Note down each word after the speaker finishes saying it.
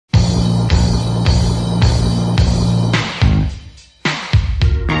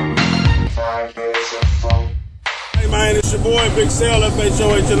It's your boy, Big Sale,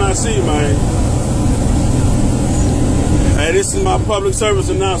 FHOHNIC, man. Hey, this is my public service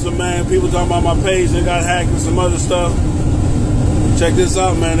announcement, man. People talking about my page, they got hacked and some other stuff. Check this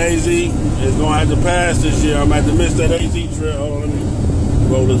out, man. AZ is going to have to pass this year. I'm going to have to miss that AZ trip. Hold on, let me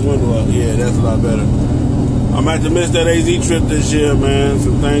roll this window up. Yeah, that's a lot better. I'm going to have to miss that AZ trip this year, man.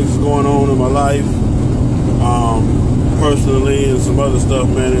 Some things going on in my life, personally, and some other stuff,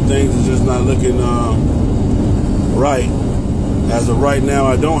 man. And things are just not looking right. As of right now,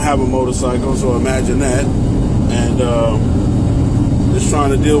 I don't have a motorcycle, so imagine that. And just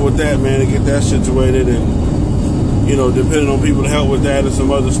trying to deal with that, man, and get that situated, and you know, depending on people to help with that and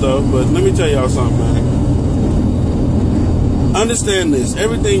some other stuff. But let me tell y'all something, man. Understand this: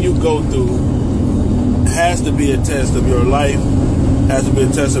 everything you go through has to be a test of your life, has to be a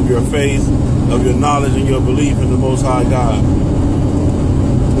test of your faith, of your knowledge, and your belief in the Most High God.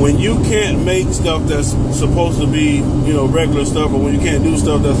 When you can't make stuff that's supposed to be, you know, regular stuff, or when you can't do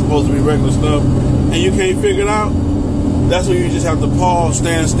stuff that's supposed to be regular stuff, and you can't figure it out, that's when you just have to pause,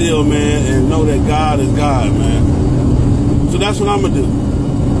 stand still, man, and know that God is God, man. So that's what I'm going to do.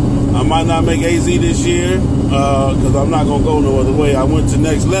 I might not make AZ this year, because I'm not going to go no other way. I went to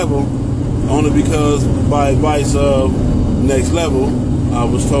Next Level only because, by advice of Next Level, I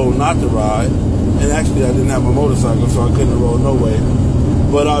was told not to ride. And actually, I didn't have a motorcycle, so I couldn't roll no way.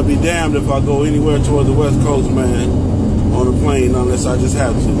 But I'd be damned if I go anywhere toward the West Coast, man, on a plane, unless I just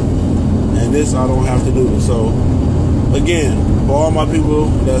have to. And this, I don't have to do it. So, again, for all my people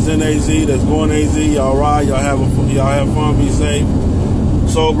that's in AZ, that's going AZ, y'all ride, y'all have fun, be safe.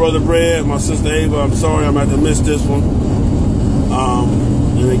 Soul Brother Bread, my sister Ava, I'm sorry I'm going to have to miss this one.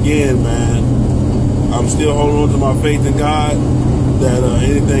 And again, man, I'm still holding on to my faith in God that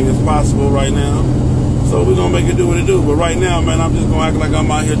anything is possible right now. So we're going to make it do what it do. But right now, man, I'm just going to act like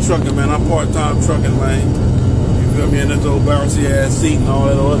I'm out here trucking, man. I'm part-time trucking, man. You feel me? In this old bouncy-ass seat and all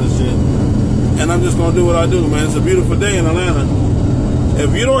that other shit. And I'm just going to do what I do, man. It's a beautiful day in Atlanta.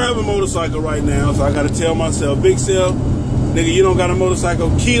 If you don't have a motorcycle right now, so I got to tell myself, Big Sale, nigga, you don't got a motorcycle,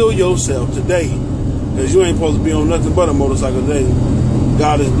 kill yourself today. Because you ain't supposed to be on nothing but a motorcycle today.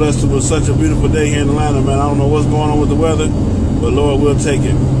 God is blessed with such a beautiful day here in Atlanta, man. I don't know what's going on with the weather, but Lord, we'll take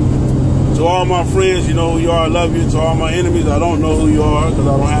it. To all my friends, you know who you are, I love you. To all my enemies, I don't know who you are because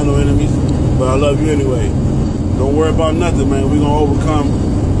I don't have no enemies, but I love you anyway. Don't worry about nothing, man. We're going to overcome.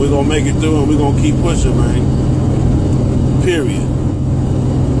 We're going to make it through, and we're going to keep pushing, man. Period.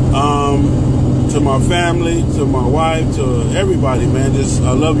 To my family, to my wife, to everybody, man, just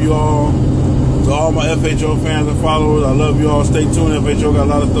I love you all. To all my FHO fans and followers, I love you all. Stay tuned. FHO got a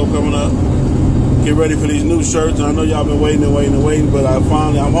lot of stuff coming up. Get ready for these new shirts. And I know y'all been waiting, but I'm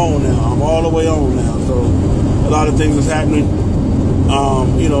on now. I'm all the way on now. So a lot of things is happening.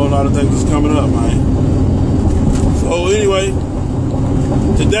 You know, a lot of things is coming up, man. So anyway,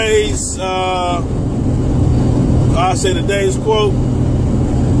 today's today's quote: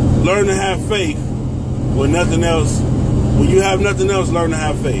 learn to have faith when nothing else. When you have nothing else, learn to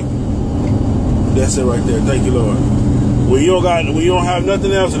have faith. That's it right there. Thank you, Lord. When you don't have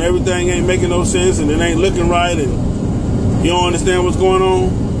nothing else and everything ain't making no sense and it ain't looking right and you don't understand what's going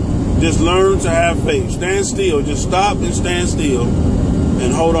on, just learn to have faith. Stand still. Just stop and stand still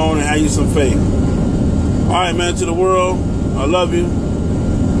and hold on and have you some faith. All right, man, to the world, I love you.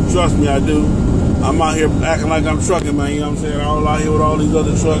 Trust me, I do. I'm out here acting like I'm trucking, man. You know what I'm saying? I'm all out here with all these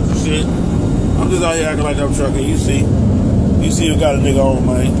other trucks and shit. I'm just out here acting like I'm trucking. You see who got a nigga on,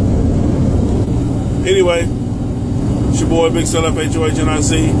 man. Anyway, it's your boy, Big Sale,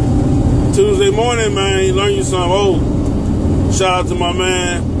 FHOHNIC. Tuesday morning, man, you learn you something. Oh, shout out to my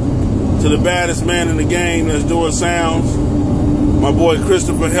man, to the baddest man in the game that's doing sounds. My boy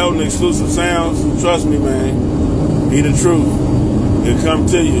Christopher Helton, Exclusive Sounds. Trust me, man. He the truth. He'll come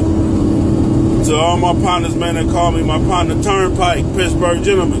to you. To all my partners, man, that call me my partner Turnpike, Pittsburgh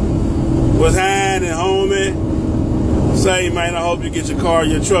gentleman. What's happening, homie? Say, man, I hope you get your car,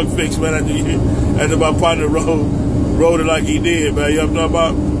 your truck fixed, man, after my partner rode it like he did, man. You know what I'm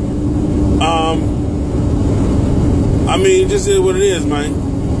talking about? I mean, just is what it is, man.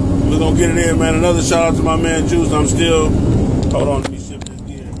 We're going to get it in, man. Another shout out to my man, Juice. I'm still... Hold on, let me shift this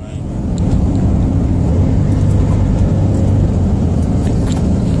gear, man.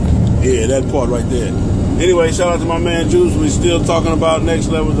 Yeah, that part right there. Anyway, shout out to my man, Juice. We're still talking about Next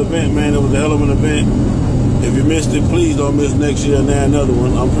Level's event, man. It was a hell of an event. If you missed it, please don't miss next year and another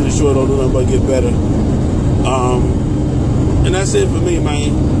one. I'm pretty sure it'll do nothing but get better. And that's it for me,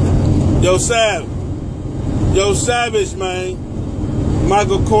 man. Yo, Savage, man.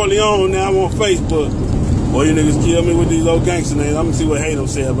 Michael Corleone now on Facebook. Boy, you niggas kill me with these old gangster names. I'm gonna see what Hato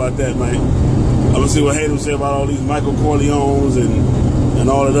say about that, man. I'm gonna see what Hayden say about all these Michael Corleones and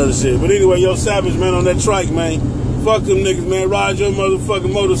all that other shit. But anyway, yo, Savage, man, on that trike, man. Fuck them niggas, man. Ride your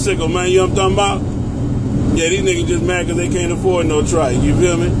motherfucking motorcycle, man. You know what I'm talking about? Yeah, these niggas just mad because they can't afford no trike. You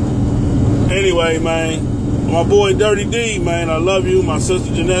feel me? Anyway, man. My boy Dirty D, man. I love you. My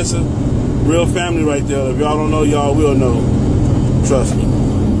sister Janessa. Real family right there. If y'all don't know, y'all will know. Trust me.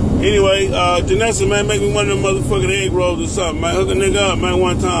 Anyway, Janessa, man, make me one of them motherfucking egg rolls or something, man. Hook a nigga up, man,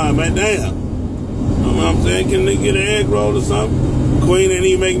 one time, man. Damn. You know what I'm saying? Can they get an egg roll or something? Queen ain't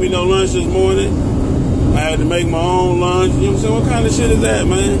even make me no lunch this morning. I had to make my own lunch. You know what I'm saying? What kind of shit is that,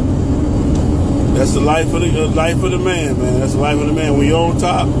 man? That's the life of the man, man. That's the life of the man. When you're on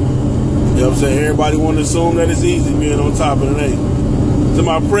top, you know what I'm saying? Everybody want to assume that it's easy being on top of the name. To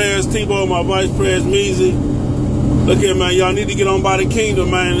my prayers, Tebow, my vice prayers, Measy. Look here, man. Y'all need to get on by the kingdom,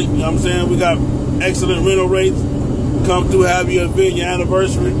 man. You know what I'm saying? We got excellent rental rates. Come through, have your event, your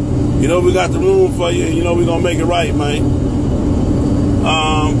anniversary. You know we got the room for you, and you know we're gonna make it right, man.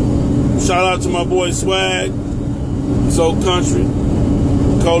 Shout out to my boy Swag, Soul Country,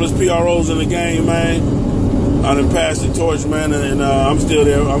 coldest PROs in the game, man. I done passed the torch, man, and I'm still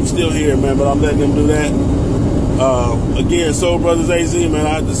there. I'm still here, man, but I'm letting them do that. Again, Soul Brothers AZ, man. I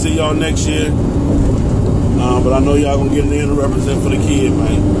have to see y'all next year, but I know y'all gonna get it in to represent for the kid,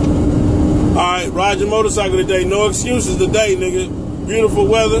 man. All right, ride your motorcycle today. No excuses today, nigga. Beautiful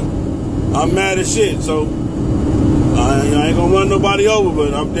weather. I'm mad as shit, so I ain't gonna run nobody over,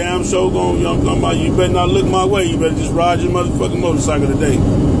 but I'm damn sure gonna, you know what I'm talking about, you better not look my way. You better just ride your motherfucking motorcycle today.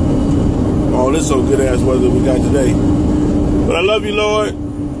 Oh, this so good ass weather we got today. But I love you, Lord.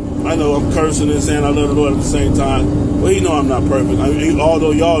 I know I'm cursing and saying I love the Lord at the same time. Well, he know I'm not perfect. I mean,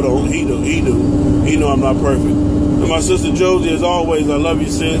 although y'all don't, he do. He know I'm not perfect. And my sister Josie, as always, I love you,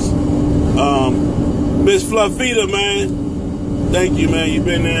 sis. Miss Fluffita, man. Thank you, man. You've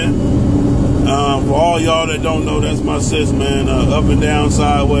been there. For all y'all that don't know, that's my sis, man. Up and down,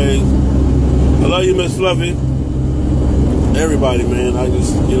 sideways. I love you, Miss Fluffy. Everybody, man. I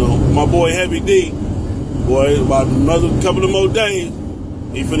just, you know, my boy Heavy D, boy, about another couple of more days,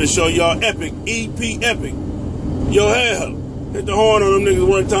 he finna show y'all epic, EP epic. Yo, hell, hit the horn on them niggas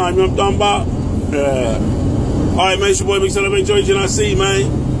one time. You know what I'm talking about? All right, man. It's your boy Big Son of Enjoy. I see, man.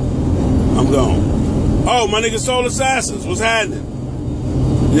 I'm gone. Oh, my nigga Soul Assassins. What's happening?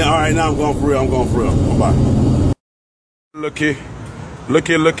 Yeah, all right, now I'm going for real. I'm going for real. Bye-bye. Look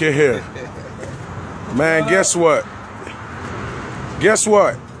here here. Man, guess what? Guess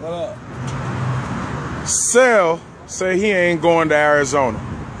what? What up? Sel say he ain't going to Arizona.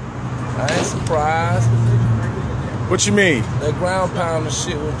 I ain't surprised. What you mean? That ground pounder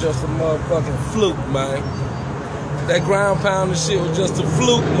shit was just a motherfucking fluke, man. That ground pounder shit was just a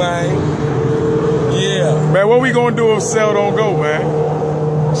fluke, man. Yeah. Man, what we gonna do if Sel don't go, man?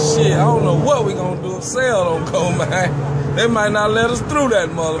 Shit, I don't know what we gonna do if Sel don't go, man. They might not let us through that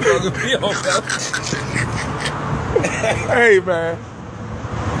motherfucker. Hey, man.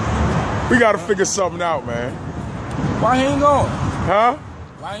 We gotta figure something out, man. Why he ain't going? Huh?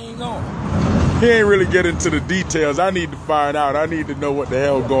 Why he ain't going? He ain't really get into the details. I need to find out. I need to know what the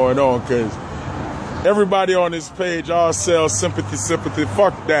hell going on, because everybody on this page all sells sympathy.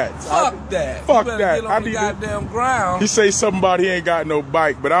 Fuck that. Fuck that. Fuck you that. Get on the goddamn ground. He say something about he ain't got no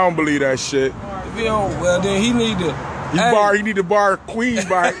bike, but I don't believe that shit. If he don't, well then he need to. He need to borrow Queen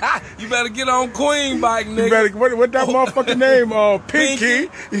bike. You better get on Queen bike, nigga. You better, what that motherfucking name? Pinky.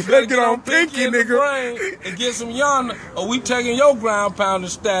 You better get on Pinky, nigga. And get some yonder, or we taking your ground pounder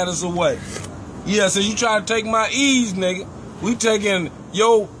status away. Yeah, so you try to take my ease, nigga. We taking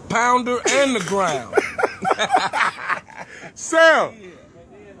your pounder and the ground. Sel,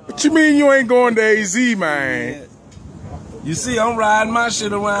 what you mean you ain't going to AZ, man? You see, I'm riding my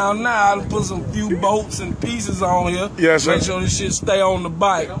shit around now. I put some few bolts and pieces on here. Yes, sir. Make sure this shit stay on the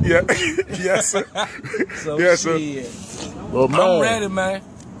bike. Yeah. Yes, sir. So yes, sir. Well, I'm ready, man.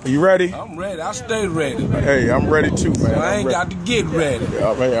 You ready? I'm ready. I stay ready. Hey, I'm ready too, man. I ain't got to get ready.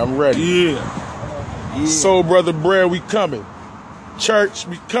 Yeah, man, I'm ready. Yeah. Soul Brother Bread, we coming. Church,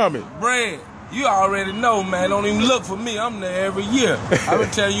 we coming. Bread, you already know, man. Don't even look for me. I'm there every year. I've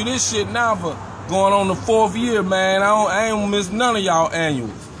been telling you this shit now for going on the 4th year, man. I ain't miss none of y'all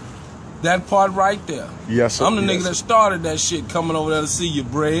annuals. That part right there. Yes, sir. I'm the nigga that started that shit coming over there to see you,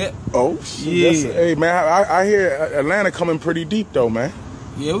 Bread. Oh, yeah. Yes, hey, man, I hear Atlanta coming pretty deep, though, man.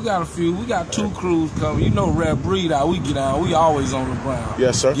 Yeah, we got a few. We got 2 crews coming. You know, Red Breed out. We get out. We always on the ground.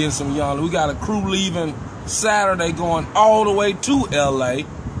 Yes, sir. Getting some yonder. We got a crew leaving Saturday going all the way to L.A.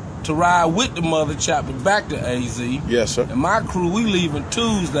 to ride with the mother chapter back to AZ. Yes, sir. And my crew, we leaving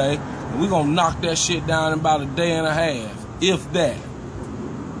Tuesday. And we going to knock that shit down in about a day and a half, if that.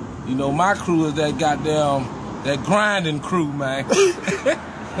 You know, my crew is that goddamn, that grinding crew, man.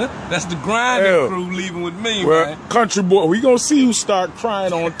 That's the grinding crew leaving with me, man. Country boy, we gonna see who start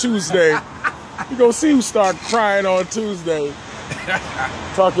crying on Tuesday. We gonna see who start crying on Tuesday.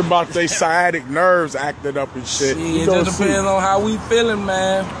 Talking about they sciatic nerves acting up and shit. It just depends on how we feeling,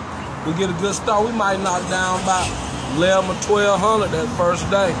 man. We get a good start, we might knock down about 11 or 1,200 that first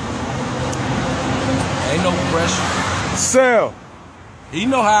day. Ain't no pressure. Sell. He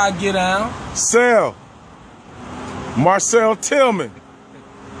know how I get down. Sell. Marcel Tillman.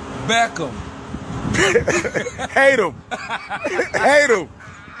 Beckham. Hate him. Hate him.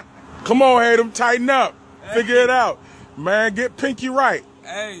 Come on, hate him. Tighten up. Figure it out. Man, get Pinky right.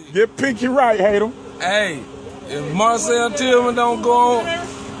 Hey. Get Pinky right, hate him. Hey, if Marcel Tillman don't go on,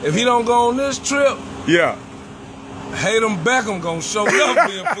 if he don't go on this trip, yeah, hate him Beckham gonna show up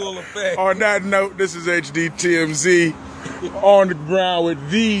in full effect. On that note, this is HDTMZ on the ground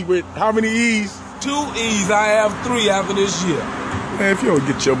with how many E's? 2 E's. I have 3 after this year. Man, if you don't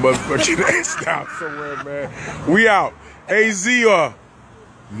get your motherfucking ass down somewhere, man. We out. AZ or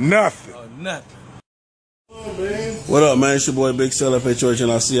nothing. Nothing. What up, man? It's your boy Big Cell FHOH,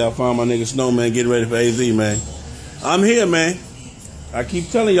 and I see I found my nigga Snowman getting ready for AZ, man. I'm here, man. I keep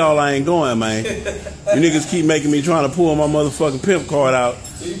telling y'all I ain't going, man. You niggas keep making me trying to pull my motherfucking pimp card out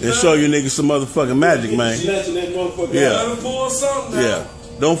and show you niggas some motherfucking magic, man. Yeah. Yeah.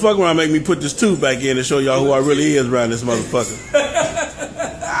 Don't fuck around and make me put this tooth back in and show y'all who I really is around this motherfucker.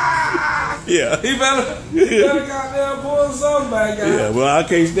 Yeah. He better goddamn pull something back out. Yeah, well, I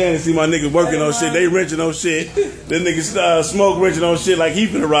can't stand to see my niggas working on shit. They wrenching on shit. Them niggas smoke wrenching on shit like he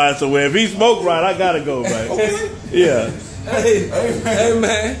finna ride somewhere. If he smoke right, I gotta go, man. Okay. Yeah. Hey,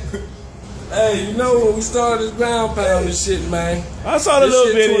 man. Hey, you know when we started this ground pound and shit, man. I saw the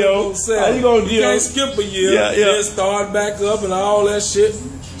little video. How you gonna do? You can't skip a year. Then start back up and all that shit.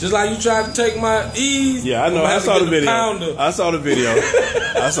 Just like you tried to take my E's. Yeah, I know. I saw the video. I saw the video.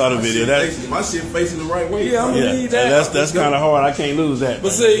 I saw the video. My shit facing the right way. Yeah, I'm gonna need that. That's kind of hard. I can't lose that.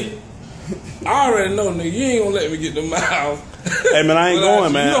 But see, I already know, nigga, you ain't gonna let me get the miles. Hey, man, I ain't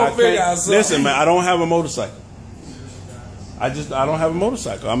going, man. You gonna figure out something. Listen, man, I don't have a motorcycle. I don't have a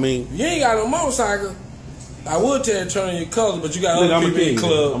motorcycle. I mean, you ain't got no motorcycle. I would tell you to turn in your colors, but you got other people in the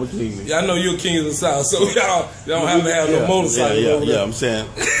club. I'm a king. Man. Yeah, I know you're king of the South, so y'all don't have to have no motorcycle. Yeah, I'm saying.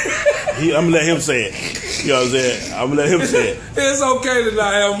 I'm gonna let him say it. You know what I'm saying? I'm gonna let him say it. It's okay to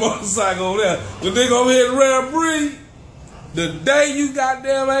not have a motorcycle over there, but they gonna hit Rare Breed. The day you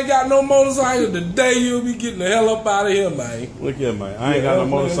goddamn ain't got no motorcycle, the day you'll be getting the hell up out of here, man. Look here, man. I ain't got no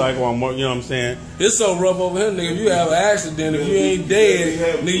motorcycle. You know what I'm saying? It's so rough over here, nigga. If you have an accident, if you ain't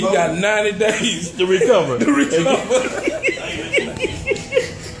dead, nigga, you got 90 days to recover.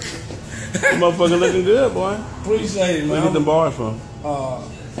 Motherfucker looking good, boy. Appreciate it, man. Where you get them bars from?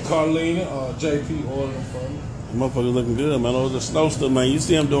 Carlina, JP ordering for me. Motherfucker looking good, man. Oh, the snowstorm, man. You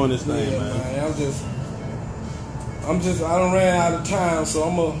see him doing this thing, man. I done ran out of time, so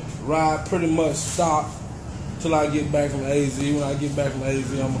I'm gonna ride pretty much stop till I get back from AZ. When I get back from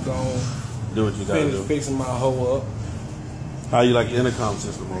AZ, I'm gonna go on, do what you gotta do. Fixing my hoe up. How you like the intercom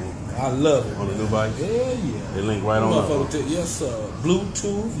system on? I love it. On the new bike? Yeah. They link right on up. Yes, sir.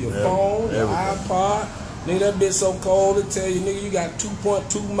 Bluetooth, your phone, your iPod. Nigga, that bitch so cold to tell you, nigga, you got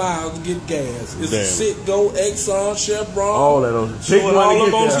 2.2 miles to get gas. It's a Citgo, Exxon, Chevron. All that on. Pick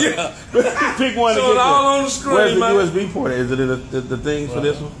one to get there. Pick one to get there. all on the screen, where's the man. USB port? Is it in the thing for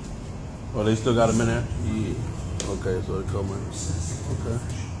this one? Oh, they still got them in there? Yeah. Okay, so they come in. Okay.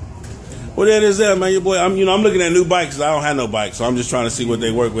 Well, that is that, man. Your boy, I'm looking at new bikes. I don't have no bike, so I'm just trying to see what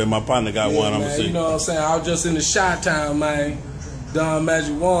they work with. My partner got one. I'm gonna see. You know what I'm saying? I was just in the Chi-Town, man. Don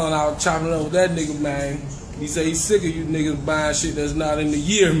Magic One, I was chopping it up with that nigga, man. He said he's sick of you niggas buying shit that's not in the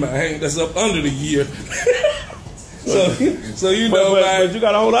year, man. That's up under the year. so you know, man. But you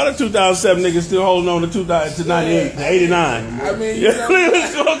got a whole lot of 2007 niggas still holding on to 98, to 89. I mean,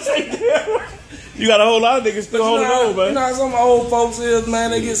 you got a whole lot of niggas still holding on, man. You know how some old folks is, man.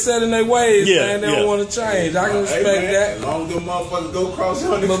 They get set in their ways, man. They don't want to change. I can respect that. As long as them motherfuckers go cross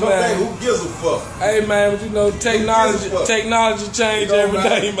here and come back, who gives a fuck? Hey, man, but you know, technology change every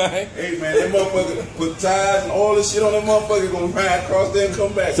day, man. Hey, man, that motherfucker put tires and all this shit on that motherfucker, gonna ride across there and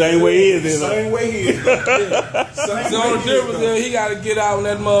come back. Same way he is, Same way he is. So the difference is he got to get out when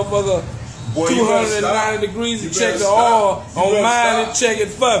that motherfucker 290 degrees and check the oil on mine and check it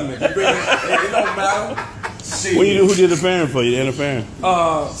for me. It don't matter. Who did the fairing for you? The interfering?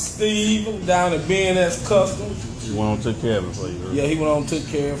 Steve down at BNS Customs. He went on and took care of it for you, right? Yeah, he went on and took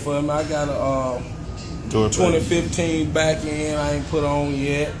care of it for him. I got a 2015 back end I ain't put on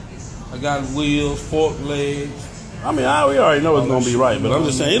yet. I got wheels, fork legs. I mean, we already know it's gonna be right, but I'm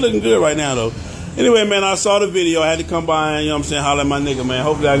just saying, it looking good right now, though. Anyway, man, I saw the video. I had to come by and, you know what I'm saying, holler at my nigga, man.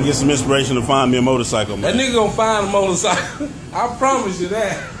 Hopefully I can get some inspiration to find me a motorcycle, man. That nigga gonna find a motorcycle. I promise you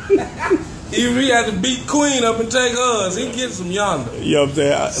that. Even if he had to beat Queen up and take hers, he get some yonder. You know what I'm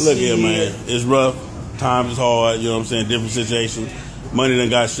saying? Look here, man. It's rough. Times is hard. You know what I'm saying? Different situations. Money done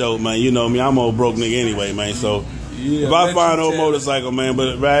got short, man. You know me. I'm an old broke nigga anyway, man. So Yeah, if I find an old motorcycle, man,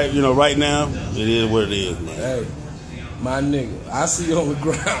 but right now, it is what it is, man. Hey, my nigga, I see you on the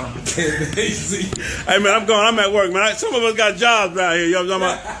ground. Hey, man, I'm going. I'm at work, man. Some of us got jobs around here. You know what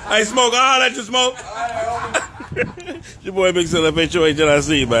I'm talking about? Hey, smoke. I'll let you smoke. Your boy Big Cell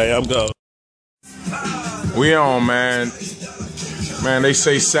FHOHLIC, man. I'm gone. We on, man. Man, they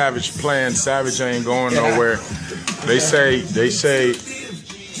say Savage playing. Savage ain't going nowhere. They say,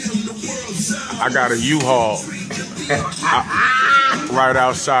 I got a U-Haul right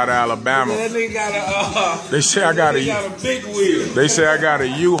outside of Alabama. That nigga got a, they say I got a big wheel. They say I got a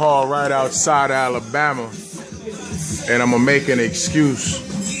U-Haul right outside of Alabama, and I'm gonna make an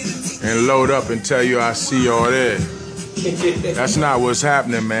excuse and load up and tell you I see y'all there. That's not what's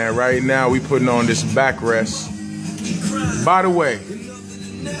happening, man. Right now we putting on this backrest. By the way,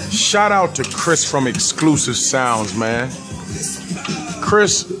 shout out to Chris from Exclusive Sounds, man.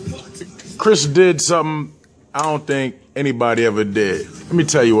 Chris did something I don't think anybody ever did. Let me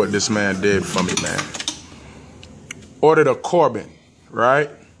tell you what this man did for me, man. Ordered a Corbin, right?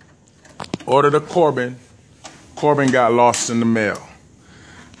 Ordered a Corbin. Corbin got lost in the mail.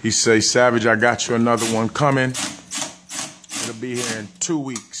 He say, Savage, I got you another one coming. It'll be here in 2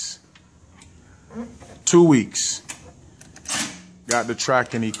 weeks. 2 weeks. Got the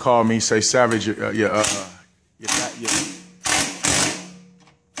track and he called me. He say, Savage, your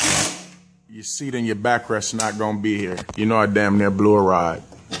seat and your backrest not gonna be here. You know I damn near blew a ride.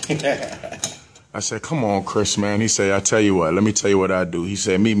 I said, come on, Chris, man. He said, I tell you what, let me tell you what I do. He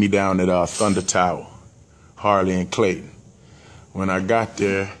said, meet me down at Thunder Tower, Harley and Clayton. When I got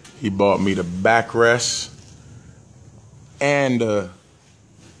there, he bought me the backrest and the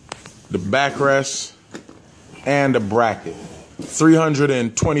backrest and the bracket.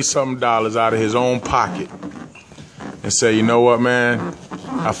 $320-something out of his own pocket. And say, you know what, man?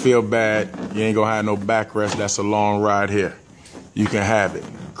 I feel bad. You ain't gonna have no backrest. That's a long ride here. You can have it.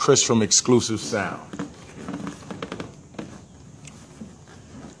 Chris from Exclusive Sound.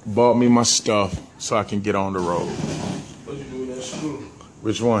 Bought me my stuff so I can get on the road. What you do with that screw?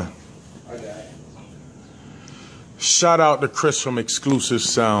 Which one? I got it. Shout out to Chris from Exclusive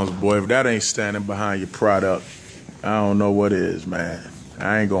Sounds, boy. If that ain't standing behind your product, I don't know what is, man.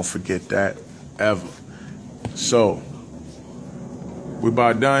 I ain't gonna forget that ever. So, we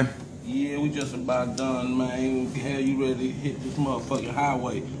about done? Yeah, we just about done, man. Hell, you ready to hit this motherfucking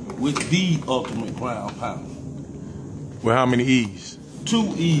highway with the ultimate ground pound. With how many E's?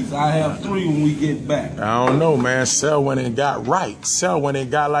 2 E's. I have 3 when we get back. I don't know, man. Cell went and got right. Cell went and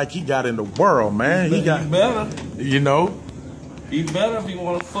got like he got in the world, man. He better. You know? He better if he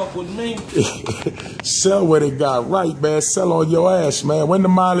want to fuck with me. Cell went and got right, man. Cell on your ass, man. When the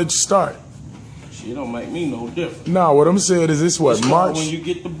mileage start? Shit don't make me no different. Nah, what I'm saying is this what, March? When you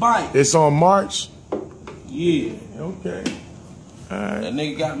get the bike. It's on March? Yeah. Okay. All right. That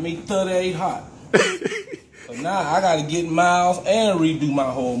nigga got me 38 hot. So now I gotta get miles and redo my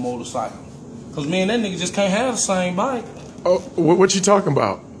whole motorcycle. Cause me and that nigga just can't have the same bike. Oh, what you talking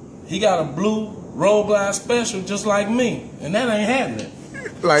about? He got a blue Road Glide Special just like me. And that ain't happening.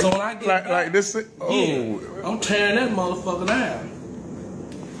 Like, so when I get back, like this? Oh. Yeah, I'm tearing that motherfucker down.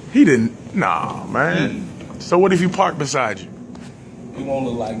 He didn't. Nah, man. So what if you park beside you? He won't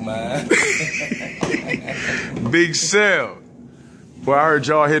look like mine. Big Cell. Boy, I heard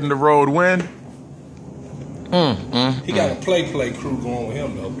y'all hitting the road when? He got a play crew going with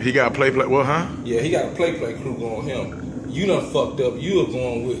him, though. He got a play, what, huh? Yeah, he got a play crew going with him. You done fucked up. You are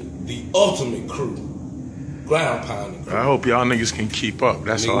going with the ultimate crew. Ground pounding crew. I hope y'all niggas can keep up.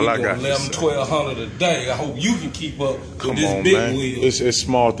 That's all I got to say. 1,100 a day. I hope you can keep up with Come this on, big man. wheel. It's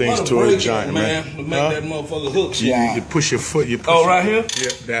small things to a giant, man. To make that motherfucker hook slide. You push your foot. You push right here?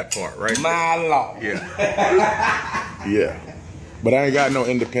 Yeah, that part, right? My law. Yeah. Yeah. But I ain't got no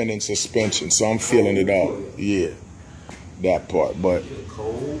independent suspension, so I'm feeling it all. Yeah. That part. But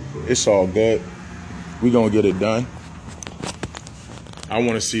it's all good. We gonna get it done. I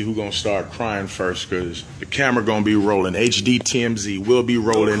want to see who gonna start crying first, because the camera gonna be rolling. HD TMZ will be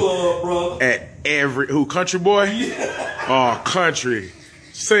rolling at every Country Boy? Yeah. Oh, Country.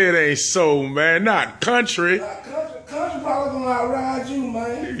 Say it ain't so, man. Not Country. Country probably gonna outride you,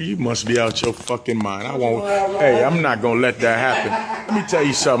 man. You must be out your fucking mind. I won't. Hey, I'm not gonna let that happen. Let me tell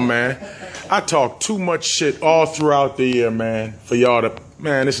you something, man. I talk too much shit all throughout the year, man, for y'all to,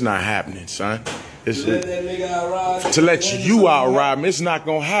 man, it's not happening, son. It's, let that nigga outride to let you outride me, it's not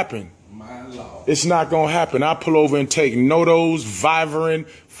gonna happen. My Lord. It's not gonna happen. I pull over and take Notos, Vivarin,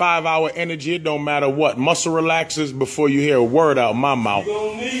 5-hour energy, it don't matter what. Muscle relaxers before you hear a word out my mouth. You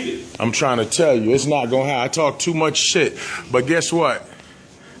don't need it. I'm trying to tell you, it's not gonna happen. I talk too much shit. But guess what?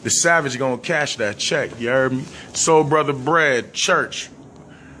 The Savage gonna cash that check, you heard me? Soul Brother Bread, church.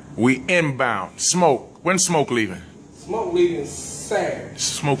 We inbound. Smoke. When's Smoke leaving? Smoke leaving Saturday.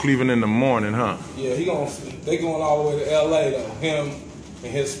 Smoke leaving in the morning, huh? Yeah, they going all the way to LA though. Him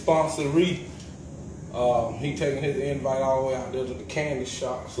and his sponsor Reed. He taking his invite all the way out there to the candy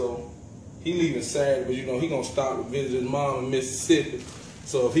shop. So he leaving Saturday, but you know he gonna stop to visit his mom in Mississippi.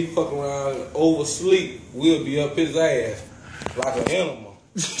 So if he fuck around and oversleep, we'll be up his ass like an animal.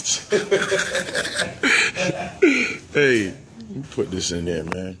 Hey, put this in there,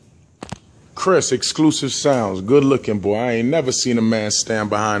 man. Chris, Exclusive Sounds, good looking boy. I ain't never seen a man stand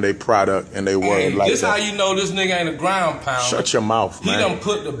behind a product and they word like this that. How you know this nigga ain't a ground pounder. Shut your mouth, man. He done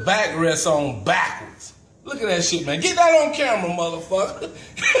put the backrest on backwards. Look at that shit, man. Get that on camera, motherfucker.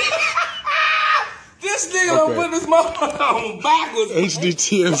 This nigga done put this motherfucker on backwards.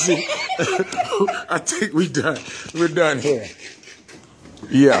 HDTMC. I think we done. We're done here.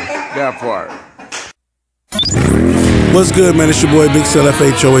 Yeah, that part. What's good, man? It's your boy Big Cell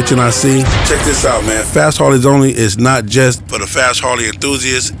FHOHNIC. Check this out, man. Fast Harleys Only is not just for the Fast Harley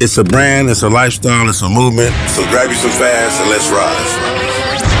enthusiasts. It's a brand, it's a lifestyle, it's a movement. So grab you some fast and let's ride.